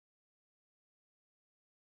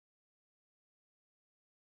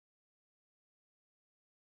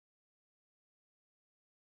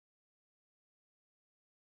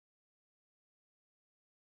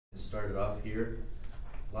Started off here.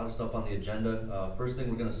 A lot of stuff on the agenda. First thing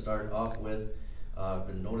we're going to start off with, I've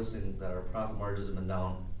been noticing that our profit margins have been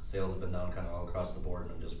down, sales have been down kind of all across the board,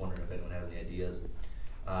 and I'm just wondering if anyone has any ideas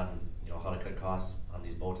on how to cut costs on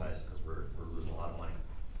these bow ties, because we're losing a lot of money.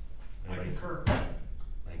 Anybody? I concur.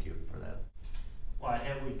 Thank you for that. Well,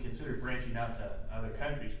 have we considered branching out to other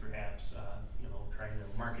countries, perhaps? Trying to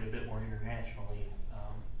market a bit more internationally.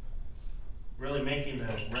 Really making the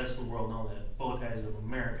rest of the world know that Bowties of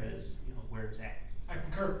America is, where it's at. I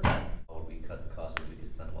concur. How would we cut the costs if we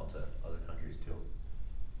could send them out to other countries too?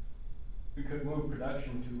 We could move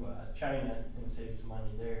production to China and save some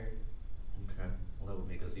money there. Okay. Well, that would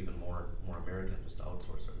make us even more American, just to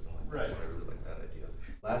outsource everything like that. Right. So I really like that idea.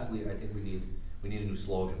 Lastly, I think we need a new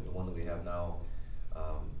slogan. The one that we have now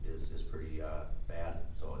is pretty bad.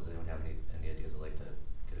 So does anyone have any ideas? I'd like to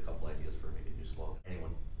get a couple ideas for maybe a new slogan.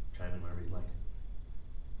 Anyone chime in wherever you'd like.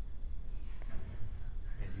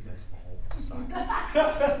 Man, you guys all suck.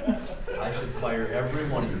 I should fire every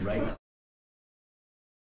one of you right now.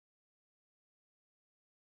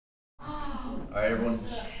 Alright, everyone,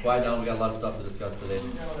 quiet down. We got a lot of stuff to discuss today.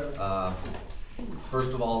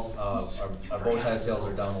 First of all, our bow tie sales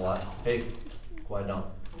are down a lot. Hey, quiet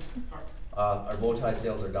down. Our bow tie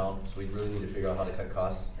sales are down, so we really need to figure out how to cut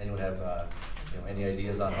costs. Anyone have any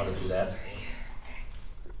ideas on how to do that?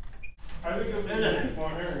 I think a bit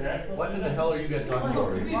more international. What in the hell are you guys talking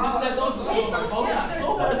about? You just said those were some of our bow ties.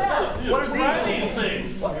 What are these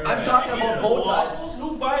things? I'm talking about bow ties.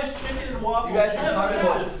 Who buys chicken and waffles? You guys are talking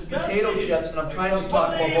about potato chips, and I'm trying to talk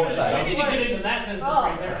about bow I ties. need to get into that business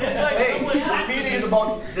right there. Hey,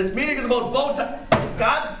 this meeting is about bow ties.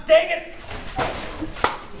 God dang it!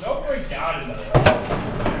 Don't break down into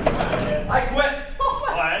that. I quit. Well,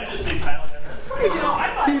 I just think Tyler had this. I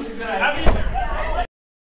thought it was a good idea.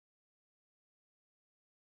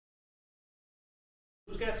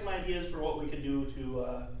 Who's got some ideas for what we could do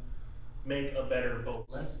to make a better boat?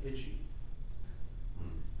 Less itchy.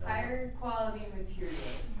 Higher quality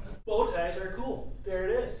materials. Bow ties are cool. There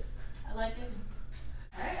it is. I like it.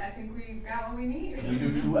 Alright, I think we've got what we need. Can we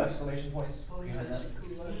do 2 exclamation points behind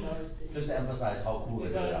that? Just to emphasize how cool they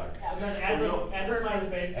really are. Add the smiley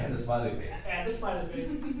face. And the smiley face. Add the smiley face.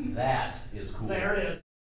 That is cool. There it is.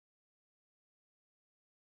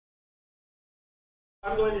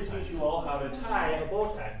 I'm going to teach you all how to tie a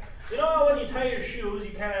bow tie. You know how when you tie your shoes,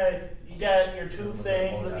 you got your 2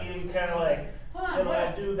 things, and you kind of like,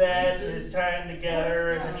 do that, and you tie them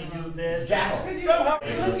together, and then you do this. Jackal. Somehow.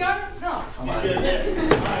 This guy? No. You do this.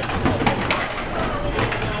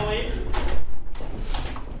 Now wait.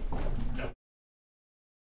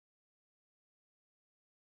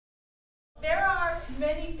 There are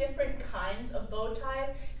many different kinds of bow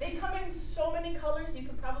ties. They come in so many colors, you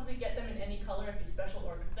could probably get them in any color if you special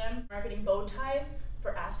ordered them. Marketing bow ties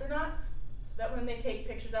for astronauts, so that when they take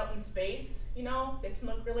pictures out in space, they can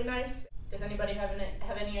look really nice. Does anybody have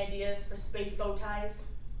any ideas for space bow ties?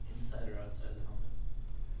 Inside or outside the helmet?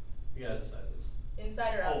 You gotta decide this.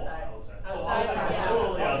 Inside or outside? Outside. Outside, yeah.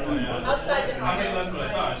 Absolutely outside. Outside the helmet. I mean, that's what I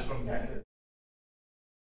thought. Just from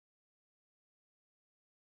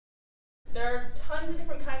There are tons of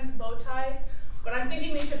different kinds of bow ties, but I'm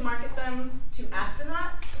thinking we should market them to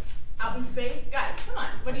astronauts out in space. Guys, come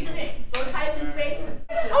on, what do you think? Bow ties in space?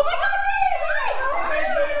 Oh my god! Hi! How are you?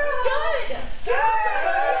 Good!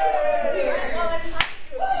 Well, I'm trying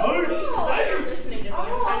to do I'm listening to me. I'm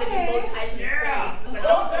trying to do bow ties in space.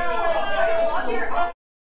 But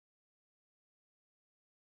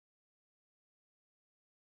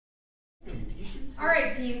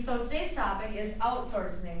Alright team, so today's topic is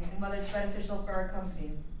outsourcing and whether it's beneficial for our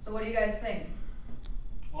company. So what do you guys think?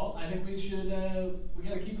 Well, I think we should, we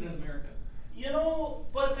gotta keep it in America.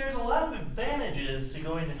 But there's a lot of advantages to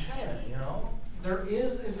going to China, There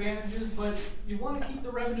is advantages, but you want to keep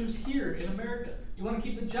the revenues here in America. You want to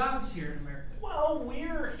keep the jobs here in America. Well,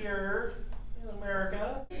 we're here in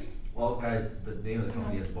America. Well, guys, the name of the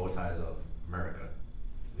company is Bowties of Merica.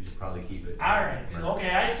 We should probably keep it. Alright,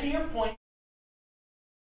 okay, I see your point.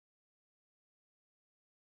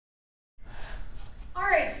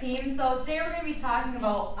 Alright team, so today we're going to be talking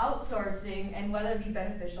about outsourcing and whether it be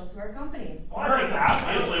beneficial to our company.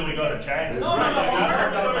 Obviously we go to China. No,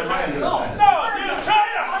 China. No, dude,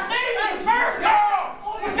 China! Our name is America! No!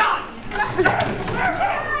 Oh my god!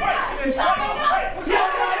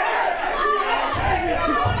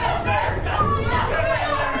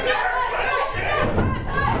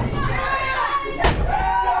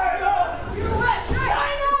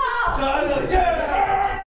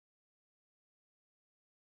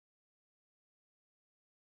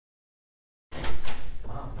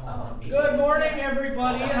 Mom, Good morning,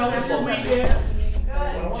 everybody. How was your weekend?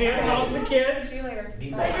 Good. Jim, how's the kids? See you later. Me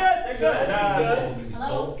They're good, they're good. We'd be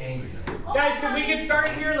so angry now. Guys, can we get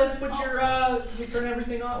started here? Let's put your, can we turn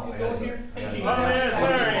everything off? Oh, Get I gotta going go. here? I gotta Oh, go. yeah,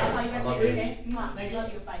 sorry. I love you. Thank you.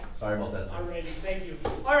 Love you, bye. Sorry about that, sir. Alrighty, thank you.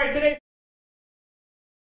 Alright, today's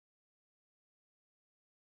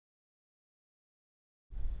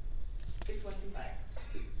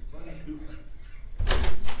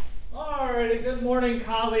Alrighty, good morning,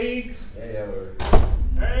 colleagues. Yeah, we're.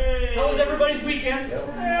 Hey. How was everybody's weekend? Yep.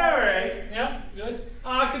 Yeah, alright. Yep, good.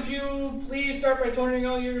 Could you please start by turning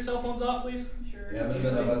all your cell phones off, please? Sure. Yeah, I'm in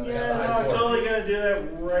the middle of Yeah, no, I'm totally gonna do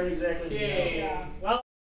that right exactly now. Okay. Yeah. Well,